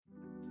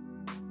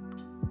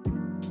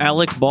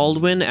Alec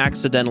Baldwin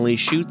accidentally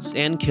shoots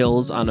and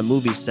kills on a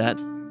movie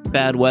set.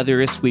 Bad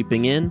weather is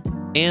sweeping in.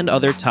 And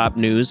other top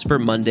news for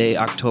Monday,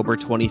 October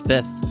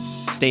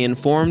 25th. Stay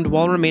informed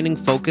while remaining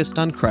focused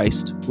on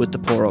Christ with the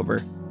pour-over.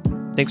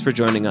 Thanks for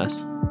joining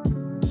us.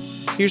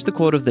 Here's the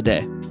quote of the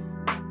day.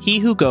 He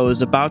who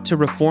goes about to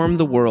reform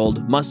the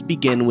world must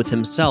begin with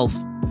himself,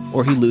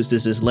 or he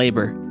loses his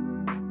labor.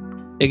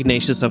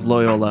 Ignatius of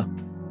Loyola.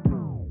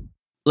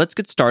 Let's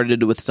get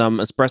started with some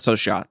espresso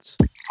shots.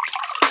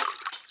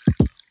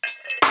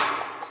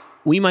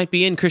 We might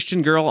be in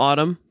Christian Girl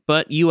autumn,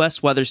 but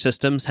U.S. weather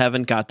systems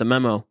haven't got the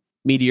memo.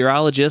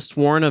 Meteorologists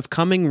warn of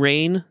coming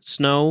rain,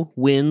 snow,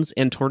 winds,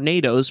 and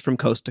tornadoes from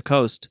coast to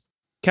coast.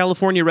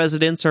 California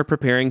residents are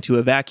preparing to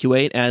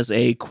evacuate as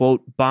a,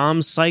 quote,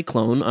 bomb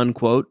cyclone,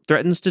 unquote,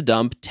 threatens to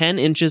dump 10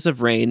 inches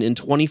of rain in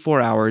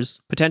 24 hours,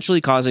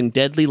 potentially causing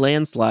deadly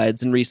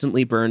landslides in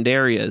recently burned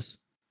areas.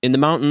 In the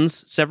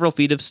mountains, several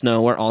feet of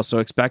snow are also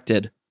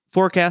expected.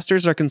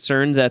 Forecasters are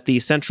concerned that the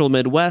central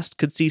Midwest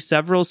could see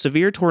several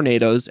severe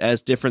tornadoes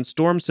as different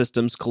storm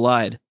systems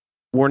collide.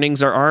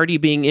 Warnings are already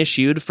being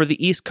issued for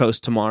the East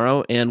Coast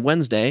tomorrow and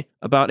Wednesday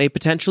about a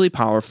potentially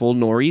powerful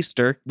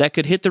nor'easter that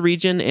could hit the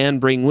region and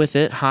bring with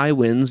it high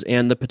winds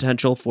and the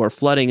potential for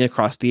flooding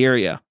across the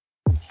area.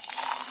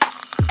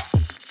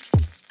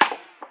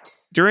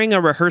 During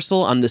a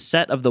rehearsal on the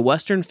set of the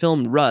Western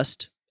film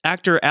Rust,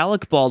 actor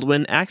Alec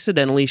Baldwin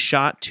accidentally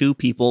shot 2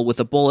 people with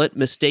a bullet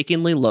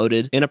mistakenly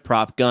loaded in a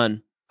prop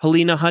gun.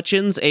 Helena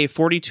Hutchins, a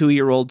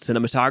 42-year-old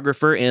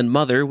cinematographer and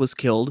mother, was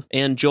killed,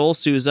 and Joel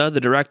Souza,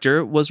 the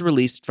director, was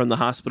released from the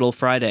hospital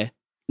Friday.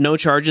 No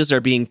charges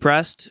are being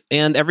pressed,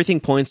 and everything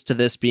points to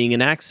this being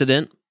an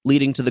accident,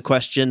 leading to the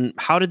question,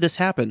 how did this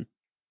happen?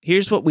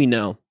 Here's what we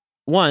know.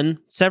 1.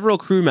 Several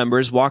crew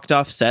members walked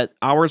off set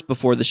hours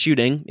before the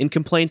shooting in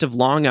complaint of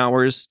long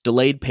hours,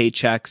 delayed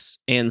paychecks,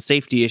 and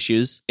safety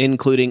issues,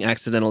 including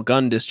accidental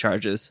gun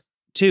discharges.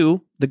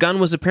 2. The gun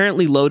was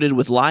apparently loaded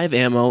with live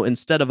ammo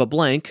instead of a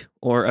blank,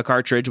 or a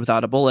cartridge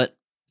without a bullet.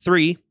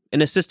 3.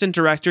 An assistant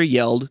director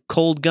yelled,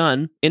 "Cold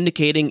gun,"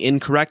 indicating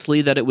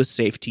incorrectly that it was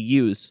safe to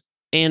use.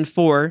 And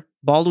 4.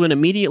 Baldwin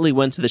immediately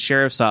went to the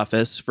sheriff's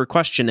office for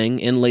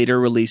questioning and later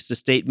released a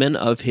statement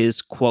of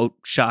his, quote,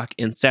 shock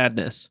and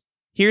sadness.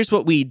 Here's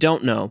what we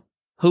don't know.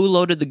 Who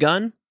loaded the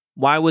gun?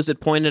 Why was it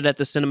pointed at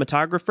the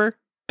cinematographer?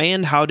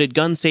 And how did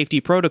gun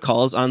safety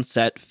protocols on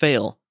set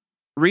fail?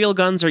 Real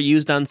guns are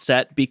used on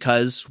set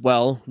because,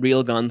 well,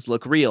 real guns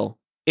look real.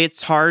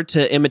 It's hard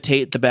to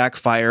imitate the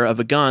backfire of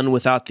a gun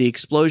without the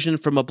explosion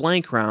from a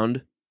blank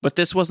round, but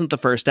this wasn't the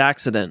first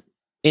accident.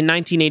 In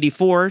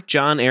 1984,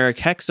 John Eric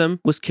Hexum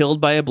was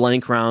killed by a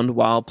blank round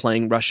while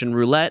playing Russian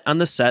roulette on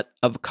the set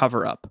of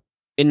Cover Up.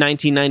 In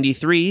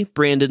 1993,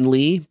 Brandon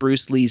Lee,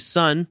 Bruce Lee's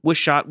son, was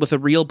shot with a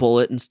real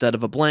bullet instead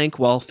of a blank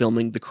while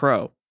filming The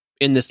Crow.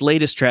 In this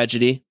latest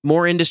tragedy,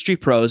 more industry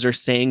pros are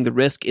saying the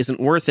risk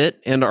isn't worth it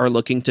and are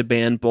looking to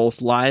ban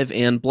both live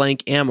and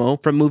blank ammo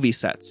from movie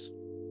sets.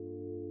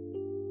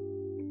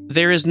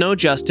 There is no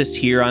justice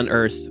here on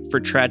Earth for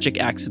tragic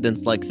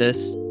accidents like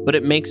this, but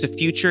it makes a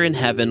future in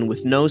heaven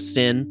with no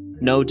sin,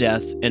 no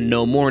death, and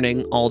no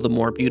mourning all the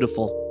more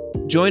beautiful.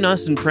 Join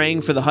us in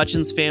praying for the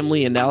Hutchins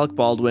family and Alec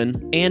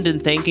Baldwin, and in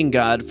thanking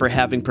God for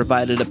having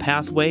provided a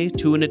pathway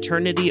to an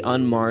eternity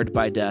unmarred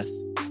by death.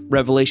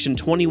 Revelation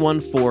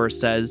 21:4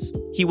 says,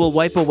 "He will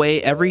wipe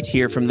away every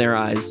tear from their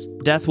eyes.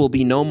 Death will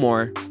be no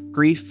more.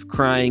 Grief,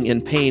 crying,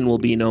 and pain will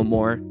be no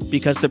more,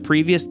 because the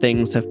previous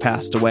things have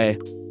passed away."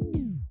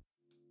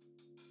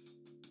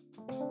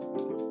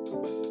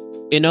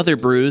 In other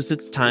brews,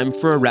 it's time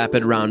for a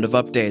rapid round of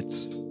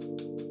updates.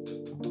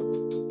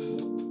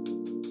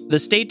 The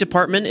State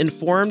Department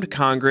informed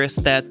Congress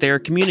that they're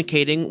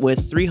communicating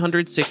with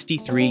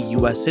 363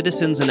 U.S.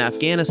 citizens in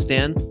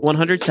Afghanistan,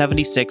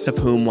 176 of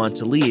whom want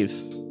to leave.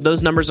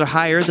 Those numbers are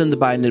higher than the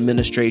Biden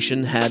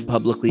administration had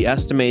publicly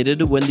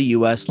estimated when the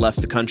U.S.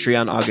 left the country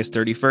on August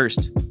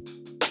 31st.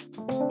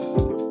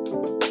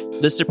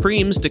 The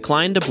Supremes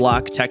declined to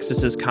block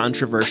Texas's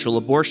controversial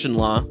abortion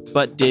law,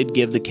 but did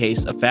give the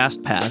case a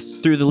fast pass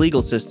through the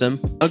legal system,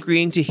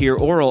 agreeing to hear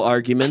oral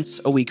arguments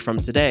a week from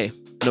today,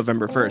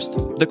 November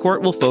 1st. The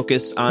court will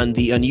focus on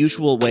the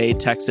unusual way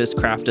Texas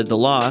crafted the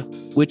law,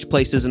 which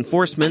places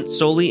enforcement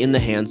solely in the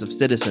hands of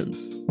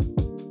citizens.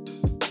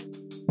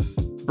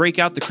 Break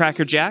out the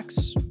Cracker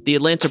Jacks? The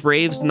Atlanta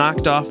Braves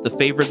knocked off the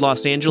favored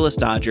Los Angeles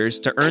Dodgers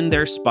to earn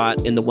their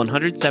spot in the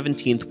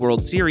 117th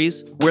World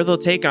Series, where they'll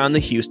take on the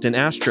Houston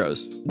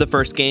Astros. The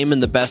first game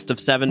in the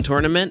best-of-7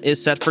 tournament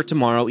is set for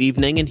tomorrow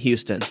evening in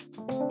Houston.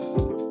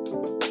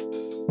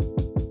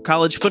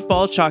 College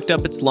football chalked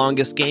up its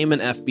longest game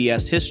in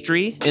FBS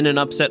history in an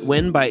upset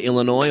win by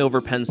Illinois over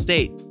Penn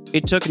State.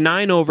 It took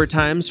 9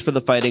 overtimes for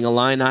the Fighting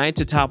Illini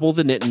to topple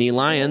the Nittany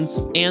Lions,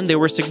 and there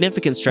were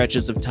significant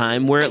stretches of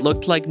time where it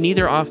looked like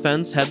neither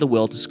offense had the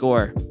will to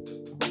score.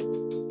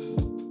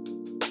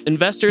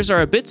 Investors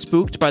are a bit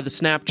spooked by the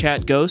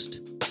Snapchat ghost.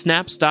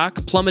 Snap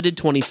stock plummeted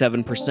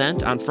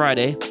 27% on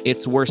Friday,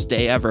 its worst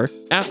day ever,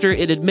 after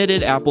it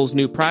admitted Apple's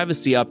new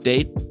privacy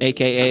update,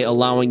 aka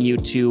allowing you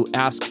to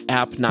ask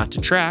app not to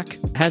track,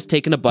 has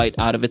taken a bite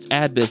out of its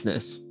ad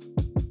business.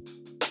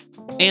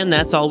 And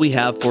that's all we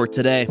have for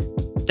today.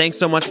 Thanks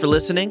so much for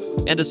listening,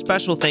 and a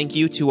special thank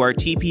you to our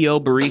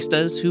TPO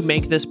baristas who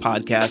make this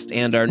podcast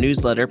and our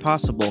newsletter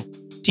possible.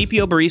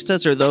 TPO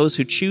baristas are those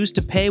who choose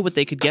to pay what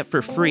they could get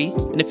for free,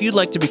 and if you'd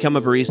like to become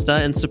a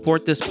barista and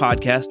support this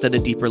podcast at a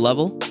deeper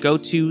level, go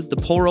to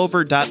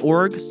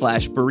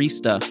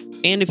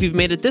thepourover.org/barista. And if you've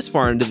made it this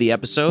far into the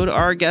episode,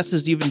 our guess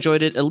is you've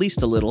enjoyed it at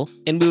least a little,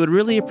 and we would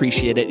really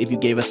appreciate it if you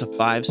gave us a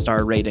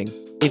 5-star rating.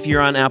 If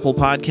you're on Apple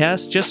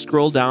Podcasts, just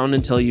scroll down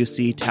until you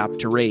see Tap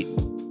to Rate.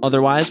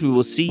 Otherwise, we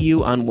will see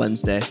you on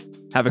Wednesday.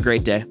 Have a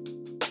great day.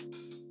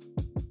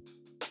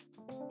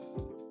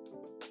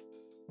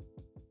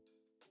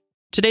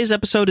 Today's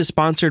episode is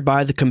sponsored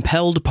by the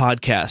Compelled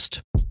Podcast.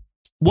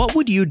 What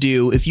would you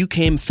do if you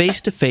came face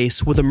to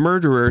face with a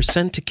murderer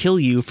sent to kill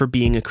you for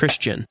being a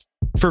Christian?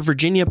 For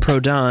Virginia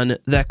Prodan,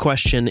 that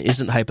question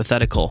isn't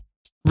hypothetical.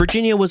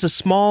 Virginia was a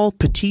small,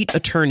 petite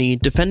attorney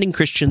defending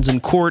Christians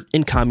in court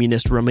in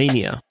communist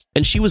Romania,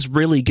 and she was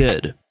really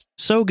good.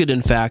 So good,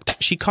 in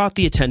fact, she caught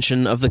the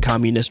attention of the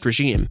communist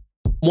regime.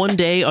 One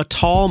day, a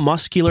tall,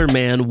 muscular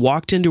man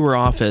walked into her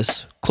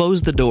office,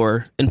 closed the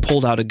door, and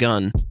pulled out a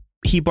gun.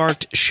 He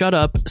barked, "Shut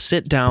up,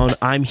 sit down,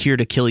 I'm here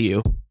to kill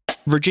you."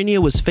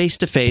 Virginia was face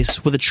to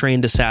face with a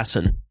trained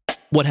assassin.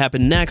 What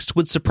happened next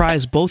would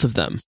surprise both of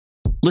them.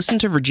 Listen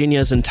to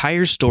Virginia's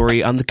entire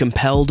story on the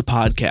Compelled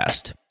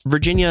Podcast.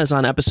 Virginia is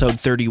on episode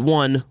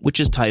 31, which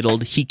is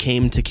titled "He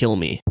Came to Kill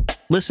Me."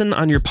 Listen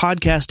on your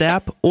podcast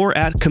app or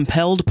at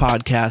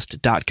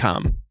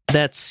compelledpodcast.com.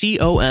 That's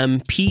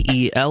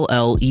COMPELLED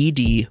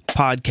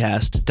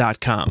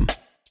podcast.com.